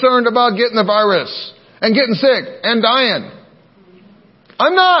are concerned about getting the virus and getting sick and dying.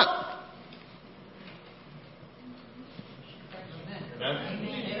 I'm not.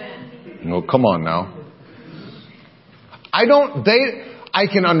 No, come on now. I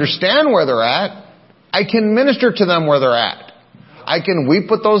can understand where they're at. I can minister to them where they're at. I can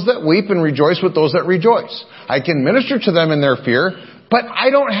weep with those that weep and rejoice with those that rejoice. I can minister to them in their fear, but I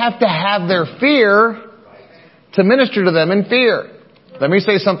don't have to have their fear to minister to them in fear. Let me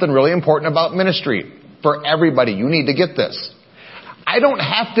say something really important about ministry. For everybody, you need to get this. I don't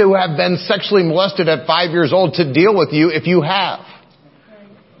have to have been sexually molested at 5 years old to deal with you if you have.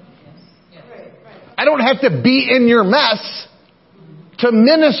 I don't have to be in your mess to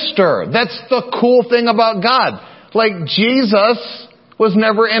minister. That's the cool thing about God. Like Jesus was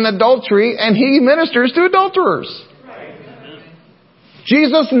never in adultery, and He ministers to adulterers.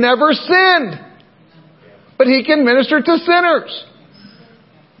 Jesus never sinned, but He can minister to sinners.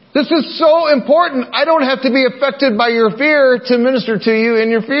 This is so important. I don't have to be affected by your fear to minister to you in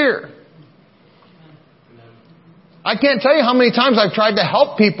your fear. I can't tell you how many times I've tried to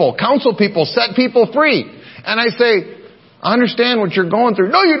help people, counsel people, set people free. And I say, I understand what you're going through.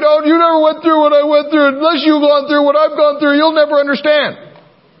 No, you don't. You never went through what I went through. Unless you've gone through what I've gone through, you'll never understand.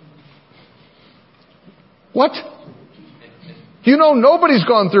 What? You know nobody's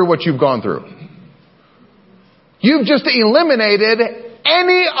gone through what you've gone through. You've just eliminated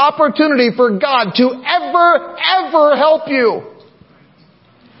any opportunity for God to ever help you.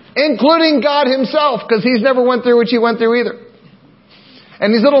 Including God Himself, because He's never went through what you went through either.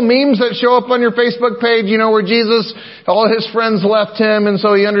 And these little memes that show up on your Facebook page, you know, where Jesus, all His friends left Him, and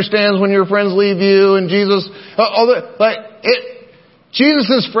so He understands when your friends leave you, and Jesus,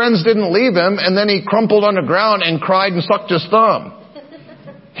 Jesus' friends didn't leave Him, and then He crumpled on the ground and cried and sucked His thumb.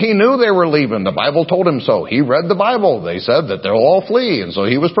 He knew they were leaving. The Bible told Him so. He read the Bible. They said that they'll all flee, and so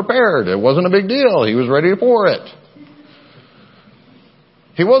He was prepared. It wasn't a big deal. He was ready for it.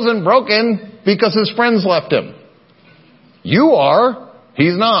 He wasn't broken because His friends left Him. You are.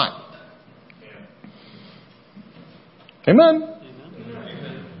 He's not. Amen.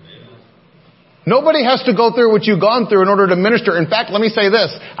 Nobody has to go through what you've gone through in order to minister. In fact, let me say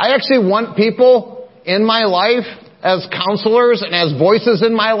this. I actually want people in my life as counselors and as voices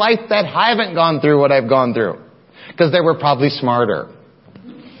in my life that haven't gone through what I've gone through. Because they were probably smarter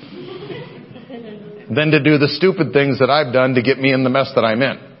than to do the stupid things that I've done to get me in the mess that I'm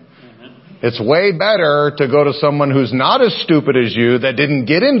in. It's way better to go to someone who's not as stupid as you, that didn't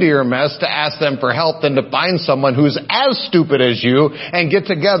get into your mess, to ask them for help than to find someone who's as stupid as you and get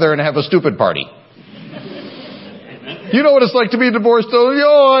together and have a stupid party. You know what it's like to be divorced?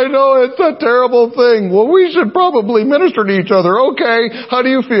 Oh, I know, it's a terrible thing. Well, we should probably minister to each other. Okay, how do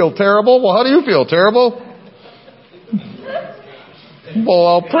you feel? Terrible? Well, how do you feel? Terrible? Well,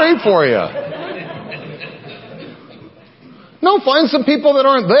 I'll pray for you. No, find some people that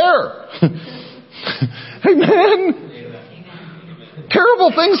aren't there. Amen.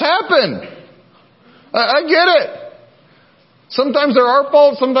 Terrible things happen. I get it. Sometimes they're our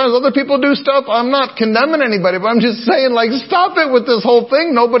fault. Sometimes other people do stuff. I'm not condemning anybody, but I'm just saying, stop it with this whole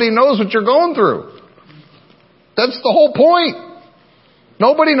thing. Nobody knows what you're going through. That's the whole point.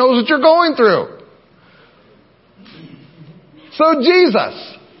 Nobody knows what you're going through. So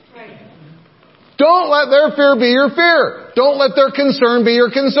Jesus. Don't let their fear be your fear. Don't let their concern be your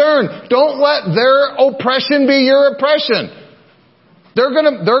concern. Don't let their oppression be your oppression. They're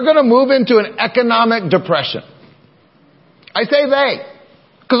gonna move into an economic depression. I say they,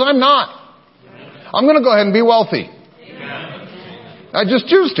 because I'm not. I'm going to go ahead and be wealthy. I just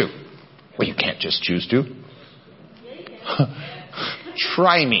choose to. Well, you can't just choose to.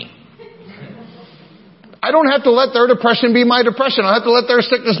 Try me. I don't have to let their depression be my depression. I don't have to let their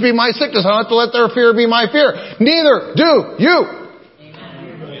sickness be my sickness. I don't have to let their fear be my fear. Neither do you.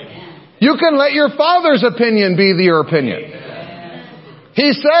 You can let your Father's opinion be your opinion.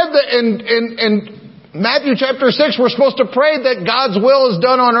 He said that in Matthew chapter 6, we're supposed to pray that God's will is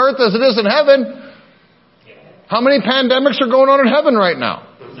done on earth as it is in heaven. How many pandemics are going on in heaven right now?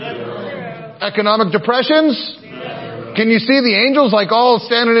 Economic depressions? Can you see the angels all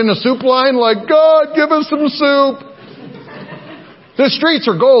standing in a soup line God, give us some soup? The streets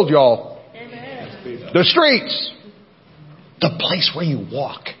are gold, y'all. The streets. The place where you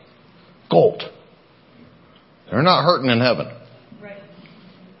walk. Gold. They're not hurting in heaven.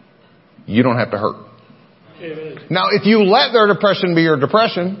 You don't have to hurt. Now, if you let their depression be your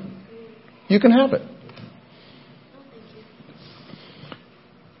depression, you can have it.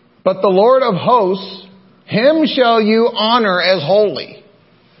 But the Lord of hosts, him shall you honor as holy.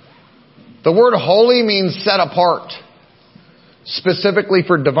 The word holy means set apart, specifically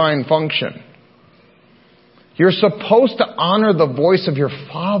for divine function. You're supposed to honor the voice of your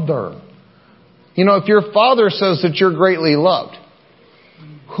Father. You know, if your father says that you're greatly loved,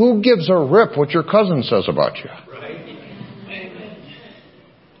 who gives a rip what your cousin says about you?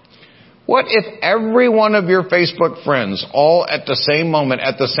 What if every one of your Facebook friends, all at the same moment,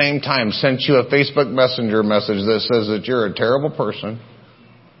 at the same time, sent you a Facebook Messenger message that says that you're a terrible person,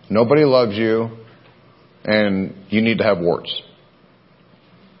 nobody loves you, and you need to have warts?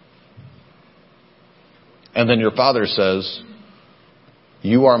 And then your father says,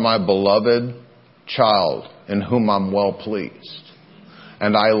 you are my beloved child in whom I'm well pleased.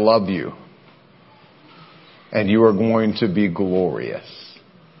 And I love you. And you are going to be glorious.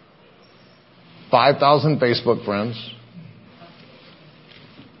 5,000 Facebook friends.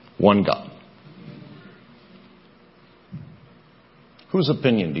 One God. Whose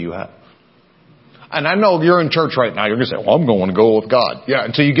opinion do you have? And I know you're in church right now. You're going to say, well, I'm going to go with God. Yeah,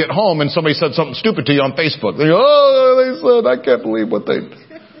 until you get home and somebody said something stupid to you on Facebook. They go, they said, I can't believe what they did.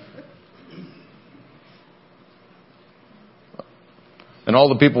 And all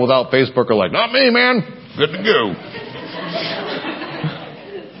the people without Facebook are like, not me, man. Good to go.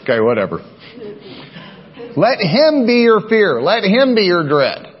 Okay, whatever. Let him be your fear. Let him be your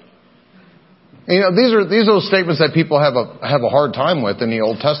dread. You know, these are those statements that people have a hard time with in the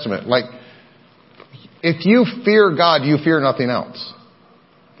Old Testament. If you fear God, you fear nothing else.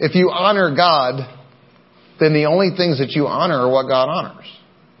 If you honor God, then the only things that you honor are what God honors.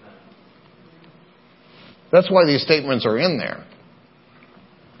 That's why these statements are in there.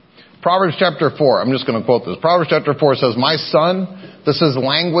 Proverbs chapter 4, I'm just going to quote this. Proverbs chapter 4 says, my son, this is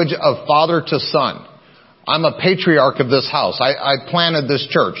language of father to son. I'm a patriarch of this house. I planted this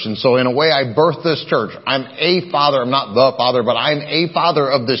church. And so in a way, I birthed this church. I'm a father. I'm not the father, but I'm a father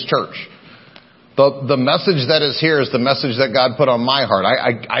of this church. The message that is here is the message that God put on my heart.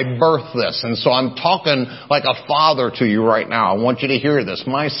 I birthed this. And so I'm talking like a father to you right now. I want you to hear this.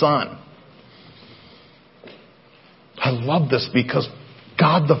 My son. I love this because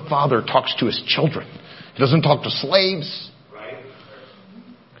God the Father talks to his children. He doesn't talk to slaves.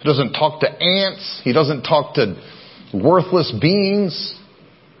 He doesn't talk to ants. He doesn't talk to worthless beings.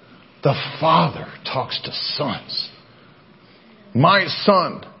 The Father talks to sons. My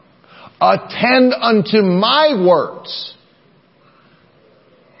son, attend unto my words.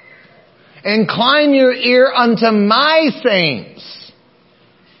 Incline your ear unto my sayings.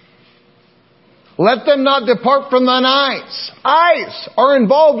 Let them not depart from thine eyes. Eyes are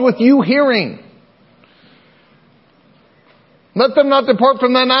involved with you hearing. Let them not depart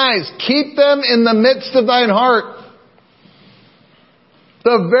from thine eyes. Keep them in the midst of thine heart.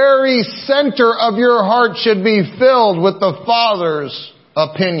 The very center of your heart should be filled with the Father's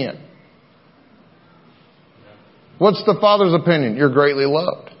opinion. What's the Father's opinion? You're greatly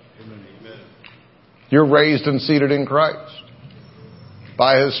loved. You're raised and seated in Christ.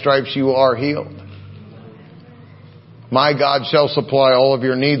 By His stripes you are healed. My God shall supply all of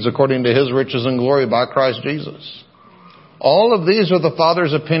your needs according to His riches and glory by Christ Jesus. All of these are the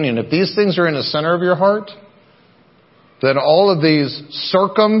Father's opinion. If these things are in the center of your heart, then all of these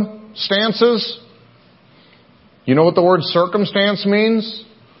circumstances, you know what the word circumstance means?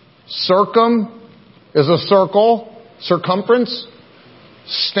 Circum is a circle, circumference,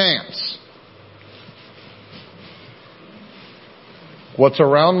 stance. What's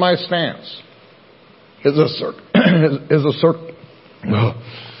around my stance is a circle.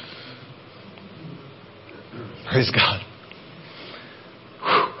 Praise God.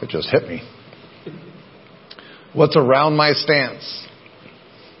 It just hit me. What's around my stance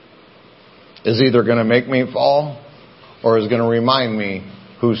is either going to make me fall or is going to remind me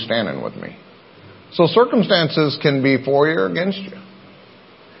who's standing with me. So circumstances can be for you or against you.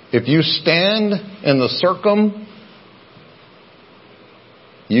 If you stand in the circum,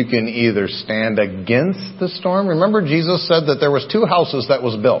 you can either stand against the storm. Remember, Jesus said that there was 2 houses that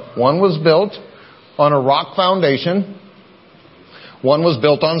was built. One was built on a rock foundation. One was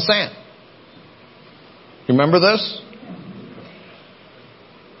built on sand. Remember this?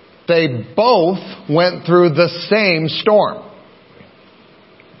 They both went through the same storm.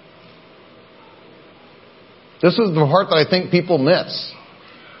 This is the part that I think people miss.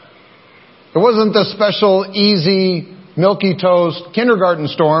 It wasn't the special, easy, milky toast kindergarten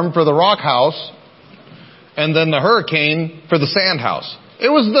storm for the rock house and then the hurricane for the sand house. It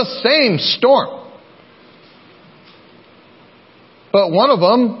was the same storm. But one of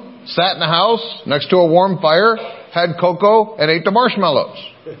them sat in a house next to a warm fire, had cocoa, and ate the marshmallows.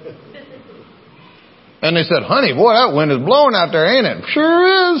 And they said, honey, boy, that wind is blowing out there, ain't it?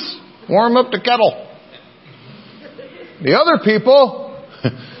 Sure is. Warm up the kettle. The other people,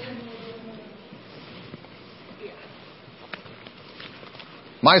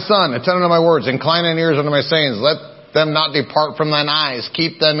 my son, attend unto my words, incline thine ears unto my sayings, let them not depart from thine eyes,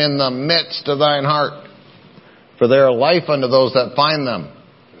 keep them in the midst of thine heart. For they are life unto those that find them,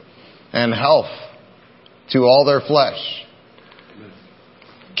 and health to all their flesh.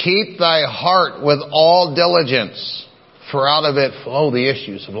 Keep thy heart with all diligence, for out of it flow the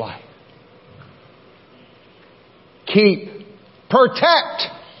issues of life. Keep, protect,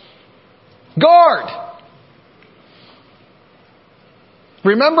 guard.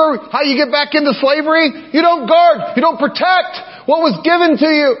 Remember how you get back into slavery? You don't guard, you don't protect what was given to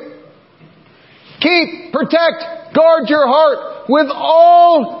you. Keep, protect, guard your heart with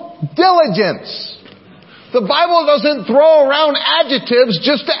all diligence. The Bible doesn't throw around adjectives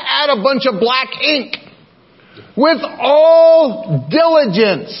just to add a bunch of black ink. With all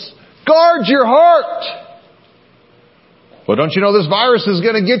diligence, guard your heart. Well, don't you know this virus is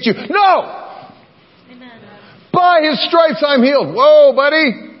going to get you? No! Amen. By His stripes I'm healed. Whoa,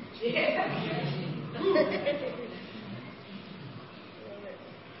 buddy.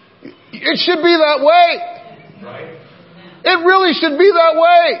 It should be that way. Right. It really should be that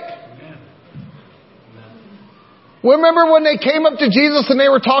way. Remember when they came up to Jesus and they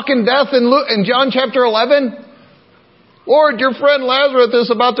were talking death in John chapter 11? Lord, your friend Lazarus is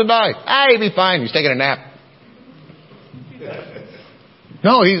about to die. He'll be fine. He's taking a nap.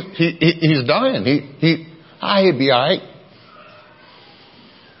 No, he's dying. He'll be all right.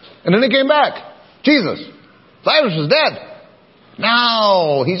 And then they came back. Jesus, Lazarus is dead.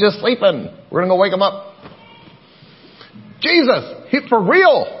 No, he's just sleeping. We're going to go wake him up. Jesus, for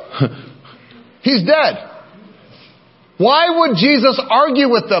real. He's dead. Why would Jesus argue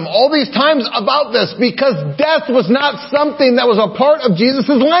with them all these times about this? Because death was not something that was a part of Jesus'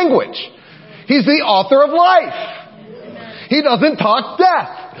 language. He's the author of life. He doesn't talk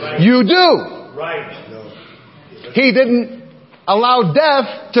death. Right. You do. Right. He didn't allow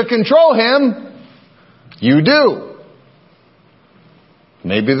death to control Him. You do.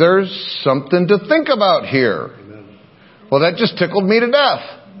 Maybe there's something to think about here. Well, that just tickled me to death.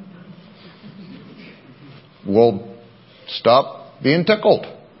 Well, stop being tickled.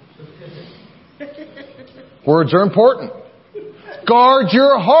 Words are important. Guard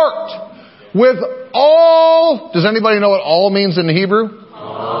your heart with all... Does anybody know what all means in the Hebrew?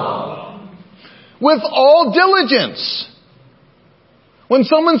 All. With all diligence. When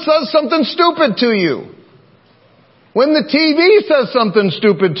someone says something stupid to you. When the TV says something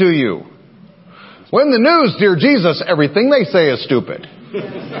stupid to you. When the news, dear Jesus, everything they say is stupid.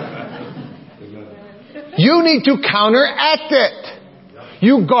 You need to counteract it.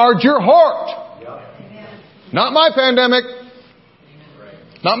 You guard your heart. Not my pandemic.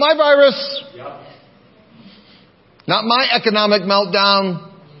 Not my virus. Not my economic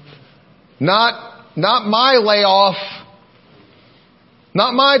meltdown. Not my layoff.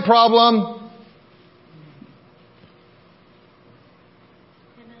 Not my problem.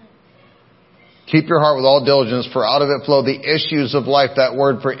 Keep your heart with all diligence, for out of it flow the issues of life. That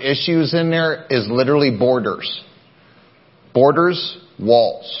word for issues in there is literally borders. Borders,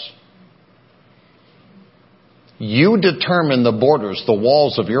 walls. You determine the borders, the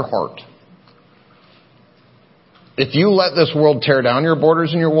walls of your heart. If you let this world tear down your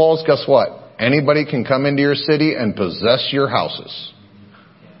borders and your walls, guess what? Anybody can come into your city and possess your houses.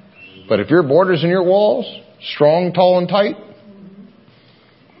 But if your borders and your walls, strong, tall, and tight,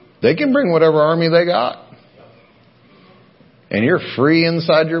 they can bring whatever army they got. And you're free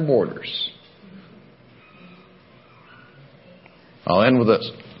inside your borders. I'll end with this.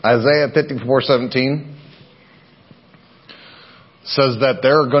 Isaiah 54:17 says that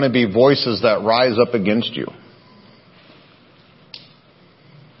there are going to be voices that rise up against you.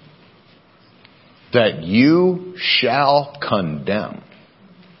 That you shall condemn.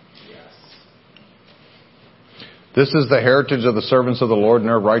 This is the heritage of the servants of the Lord, and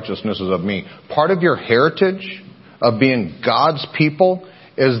their righteousness is of me. Part of your heritage of being God's people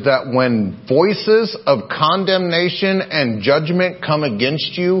is that when voices of condemnation and judgment come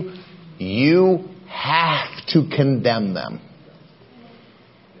against you, you have to condemn them.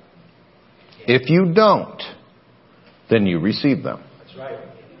 If you don't, then you receive them. That's right.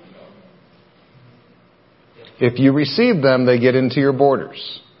 If you receive them, they get into your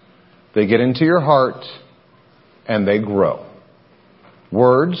borders. They get into your heart. And they grow.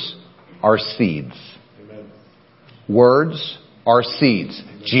 Words are seeds. Amen. Words are seeds.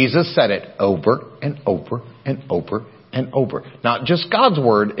 Jesus said it over and over and over and over. Not just God's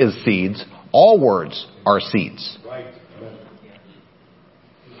word is seeds. All words are seeds. Right. Amen.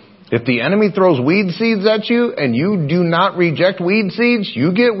 If the enemy throws weed seeds at you and you do not reject weed seeds,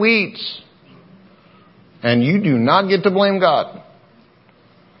 you get weeds. And you do not get to blame God.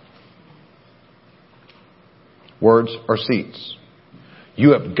 Words are seeds.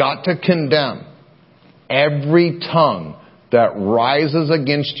 You have got to condemn every tongue that rises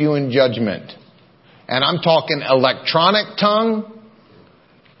against you in judgment. And I'm talking electronic tongue,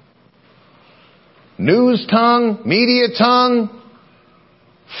 news tongue, media tongue,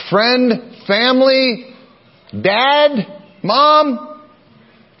 friend, family, dad, mom,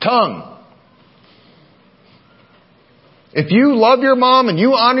 tongue. If you love your mom and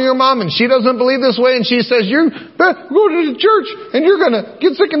you honor your mom and she doesn't believe this way and she says, you go to the church and you're going to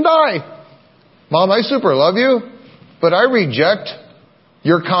get sick and die. Mom, I super love you, but I reject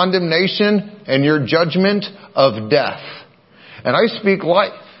your condemnation and your judgment of death. And I speak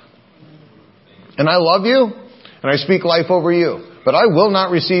life. And I love you and I speak life over you. But I will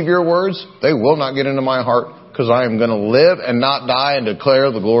not receive your words. They will not get into my heart because I am going to live and not die and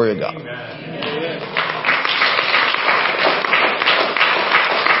declare the glory of God. Amen.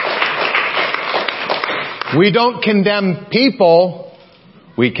 We don't condemn people,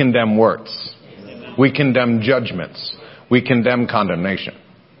 we condemn words. We condemn judgments. We condemn condemnation.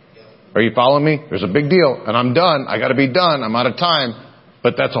 Are you following me? There's a big deal, and I'm done. I got to be done. I'm out of time.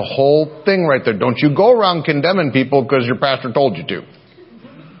 But that's a whole thing right there. Don't you go around condemning people because your pastor told you to.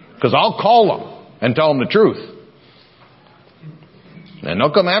 Because I'll call them and tell them the truth. And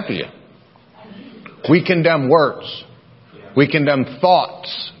they'll come after you. We condemn words. We condemn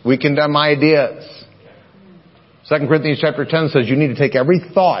thoughts. We condemn ideas. 2 Corinthians chapter 10 says you need to take every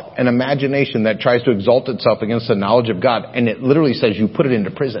thought and imagination that tries to exalt itself against the knowledge of God. And it literally says you put it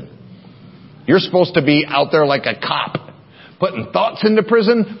into prison. You're supposed to be out there like a cop, putting thoughts into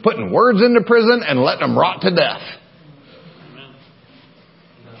prison, putting words into prison, and letting them rot to death.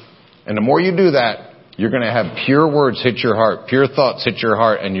 And the more you do that, you're going to have pure words hit your heart, pure thoughts hit your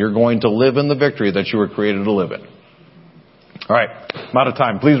heart, and you're going to live in the victory that you were created to live in. All right, I'm out of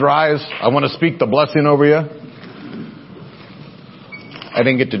time. Please rise. I want to speak the blessing over you. I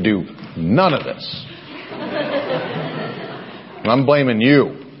didn't get to do none of this. And I'm blaming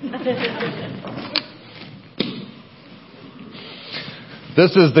you.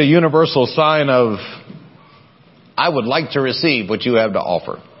 This is the universal sign of, I would like to receive what you have to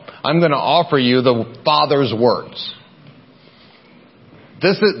offer. I'm going to offer you the Father's words.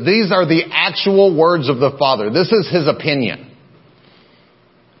 These are the actual words of the Father. This is His opinion.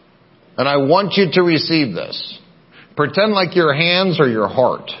 And I want you to receive this. Pretend like your hands are your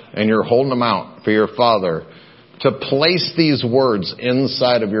heart and you're holding them out for your Father to place these words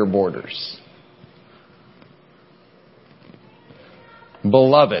inside of your borders.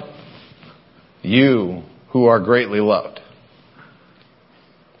 Beloved, you who are greatly loved,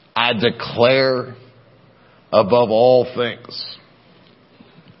 I declare above all things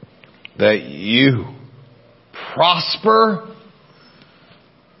that you prosper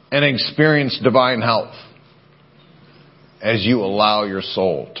and experience divine health as you allow your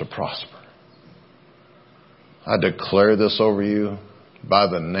soul to prosper. I declare this over you by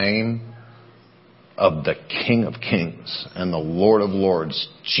the name of the King of Kings and the Lord of Lords,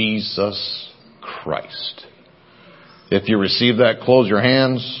 Jesus Christ. If you receive that, close your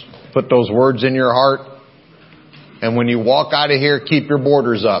hands, put those words in your heart, and when you walk out of here, keep your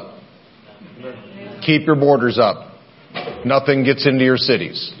borders up. Keep your borders up. Nothing gets into your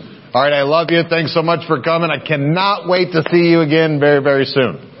cities. All right, I love you. Thanks so much for coming. I cannot wait to see you again very, very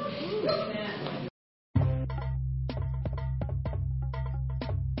soon.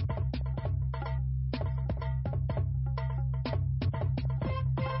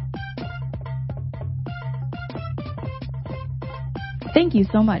 Thank you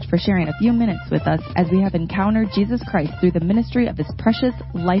so much for sharing a few minutes with us as we have encountered Jesus Christ through the ministry of His precious,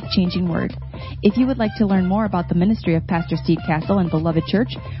 life-changing Word. If you would like to learn more about the ministry of Pastor Steve Castle and Beloved Church,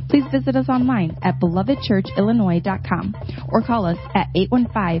 please visit us online at belovedchurchillinois.com or call us at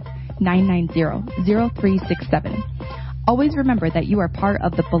 815-990-0367. Always remember that you are part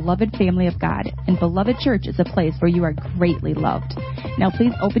of the beloved family of God, and Beloved Church is a place where you are greatly loved. Now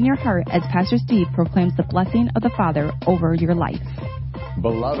please open your heart as Pastor Steve proclaims the blessing of the Father over your life.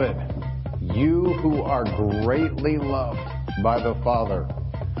 Beloved, you who are greatly loved by the Father,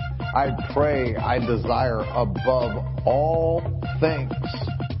 I pray, I desire above all things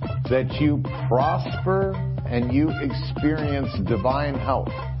that you prosper and you experience divine health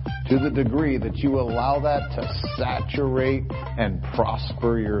to the degree that you allow that to saturate and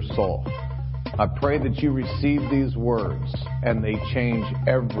prosper your soul. I pray that you receive these words and they change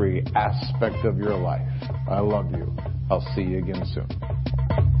every aspect of your life. I love you. I'll see you again soon.